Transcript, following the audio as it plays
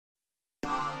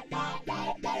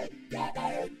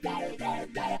We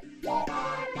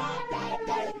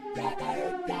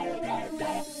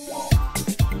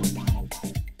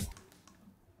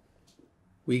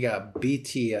got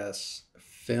BTS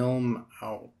film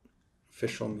out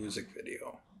official music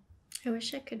video. I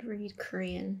wish I could read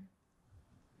Korean.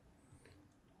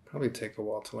 Probably take a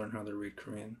while to learn how to read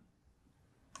Korean.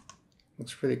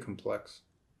 Looks pretty complex.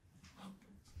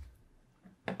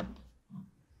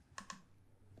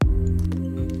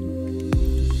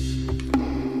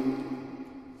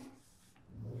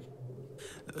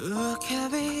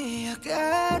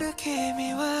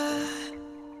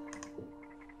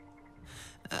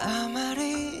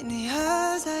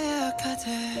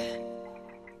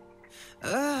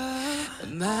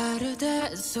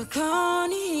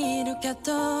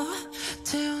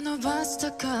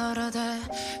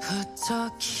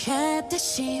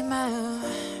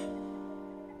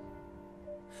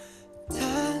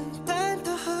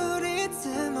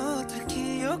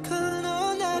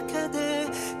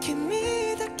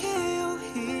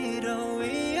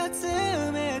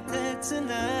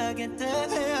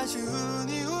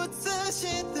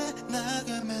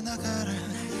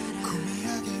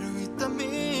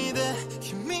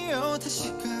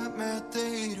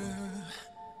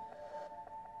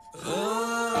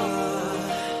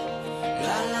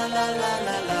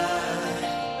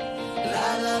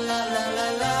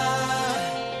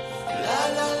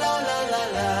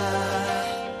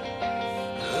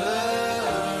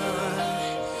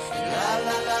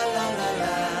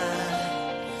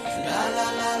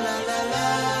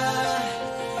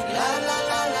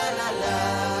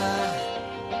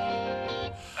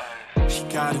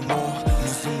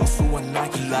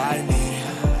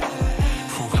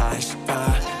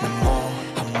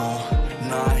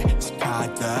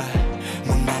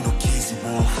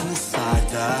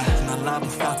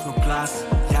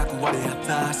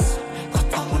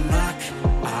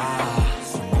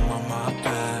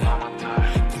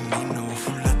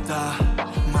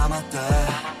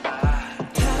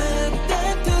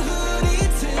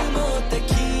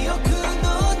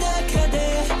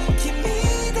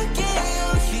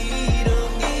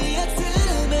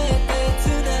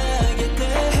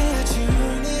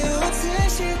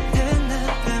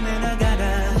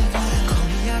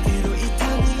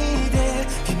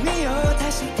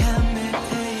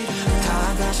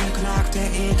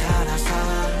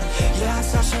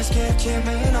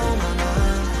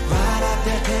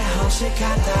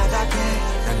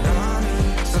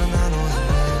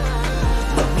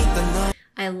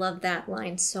 I love that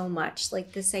line so much.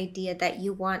 Like this idea that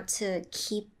you want to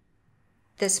keep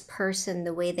this person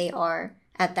the way they are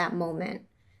at that moment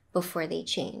before they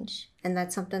change. And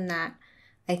that's something that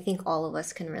I think all of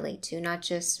us can relate to, not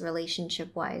just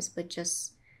relationship wise, but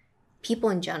just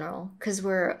people in general, because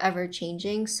we're ever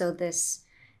changing. So this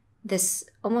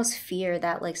almost fear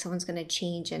that like someone's going to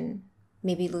change and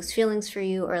maybe lose feelings for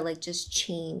you, or like just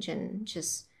change and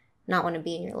just not want to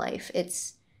be in your life.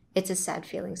 It's a sad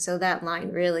feeling. So that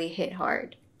line really hit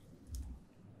hard.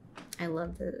 I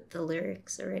love the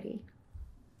lyrics already.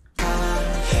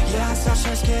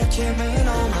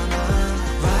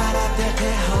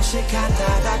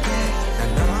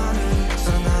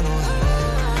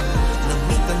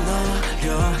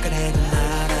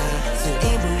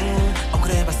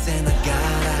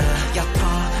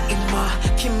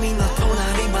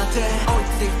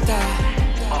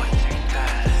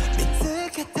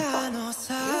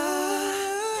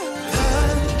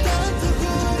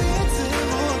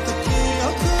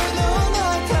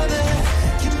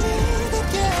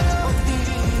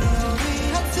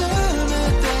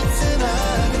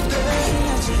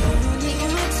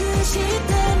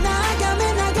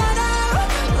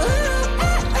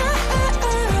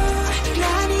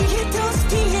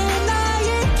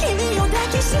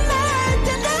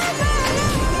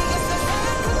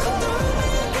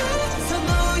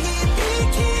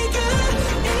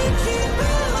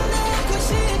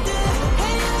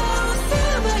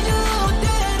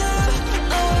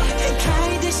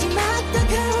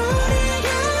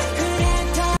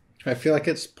 I feel like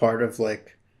it's part of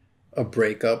like a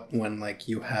breakup when like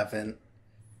you haven't,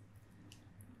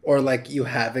 or like you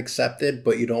have accepted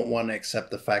but you don't want to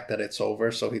accept the fact that it's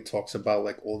over. So he talks about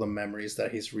like all the memories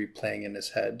that he's replaying in his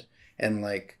head, and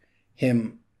like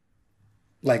him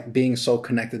like being so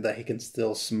connected that he can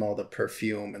still smell the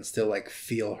perfume and still like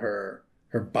feel her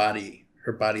body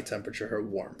temperature, her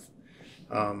warmth.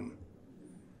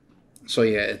 So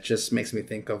yeah, it just makes me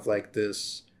think of like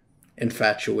this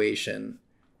infatuation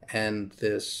and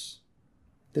this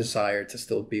desire to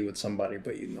still be with somebody,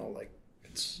 but you know, like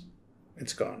it's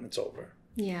gone, it's over.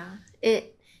 Yeah,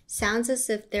 it sounds as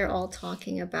if they're all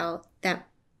talking about that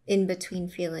in between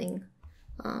feeling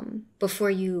before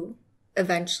you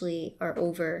eventually are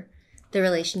over the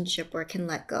relationship or can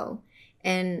let go.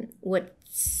 And what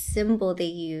symbol they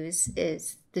use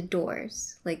is the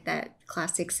doors, like that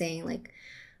classic saying, like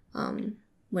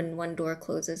when one door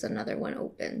closes, another one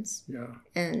opens. Yeah.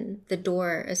 And the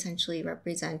door essentially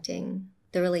representing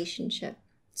the relationship.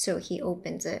 So he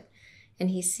opens it and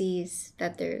he sees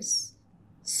that there's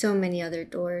so many other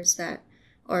doors that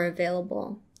are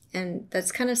available. And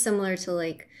that's kind of similar to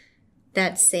like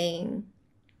that saying,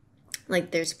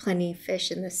 like there's plenty of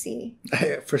fish in the sea.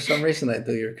 For some reason, I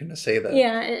knew you were going to say that.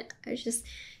 Yeah, it's just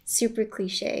super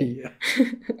cliche. Yeah.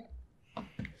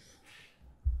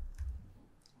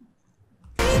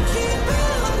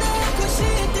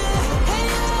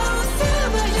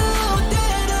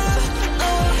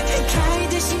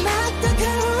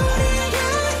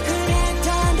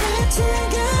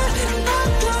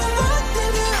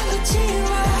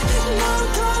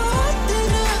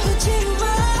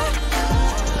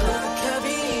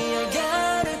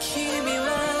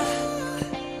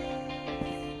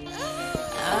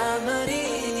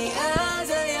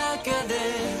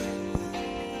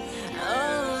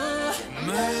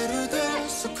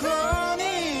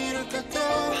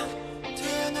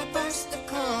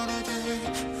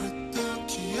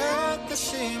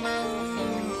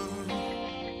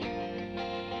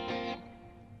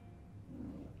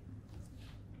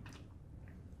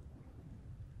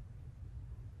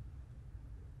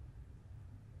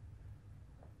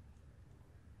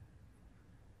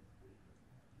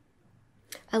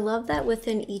 I love that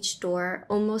within each door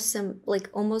almost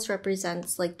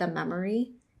represents like the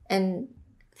memory, and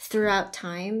throughout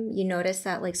time you notice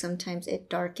that like sometimes it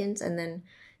darkens and then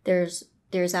there's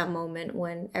that moment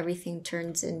when everything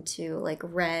turns into like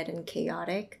red and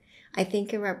chaotic. I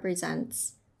think it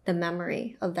represents the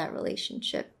memory of that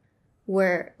relationship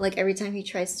where like every time he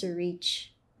tries to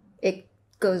reach, it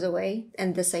goes away,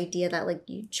 and this idea that like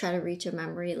you try to reach a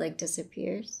memory like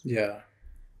disappears. Yeah.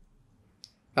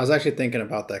 I was actually thinking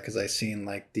about that because I seen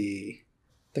like the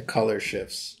color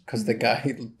shifts, because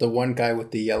the one guy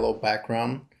with the yellow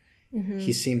background,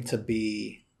 he seemed to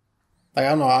be like, I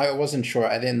don't know, I wasn't sure.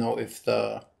 I didn't know if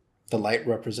the light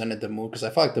represented the mood, because I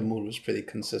felt like the mood was pretty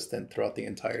consistent throughout the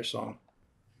entire song.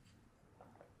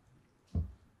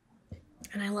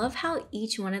 And I love how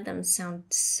each one of them sound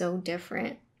so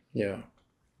different. Yeah.